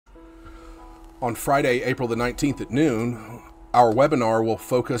On Friday, April the 19th at noon, our webinar will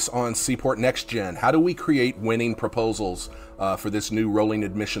focus on SeaPort NxG. How do we create winning proposals for this new rolling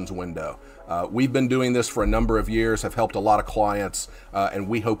admissions window? We've been doing this for a number of years, have helped a lot of clients, and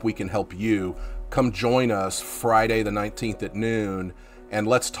we hope we can help you. Come join us Friday the 19th at noon, and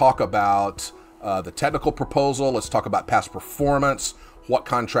let's talk about the technical proposal. Let's talk about past performance, what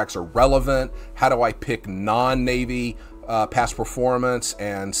contracts are relevant, how do I pick non-Navy past performance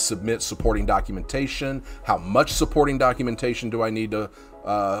and submit supporting documentation, how much supporting documentation do I need to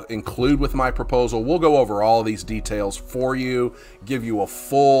include with my proposal. We'll go over all of these details for you, give you a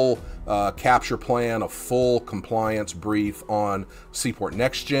full capture plan, a full compliance brief on SeaPort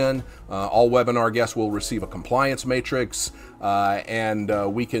NxG. All webinar guests will receive a compliance matrix,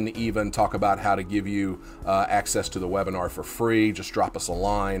 and we can even talk about how to give you access to the webinar for free. Just drop us a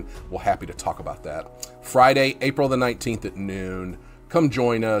line. We're happy to talk about that. Friday, April the 19th at noon. Come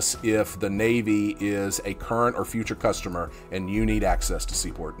join us if the Navy is a current or future customer and you need access to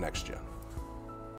SeaPort NxG.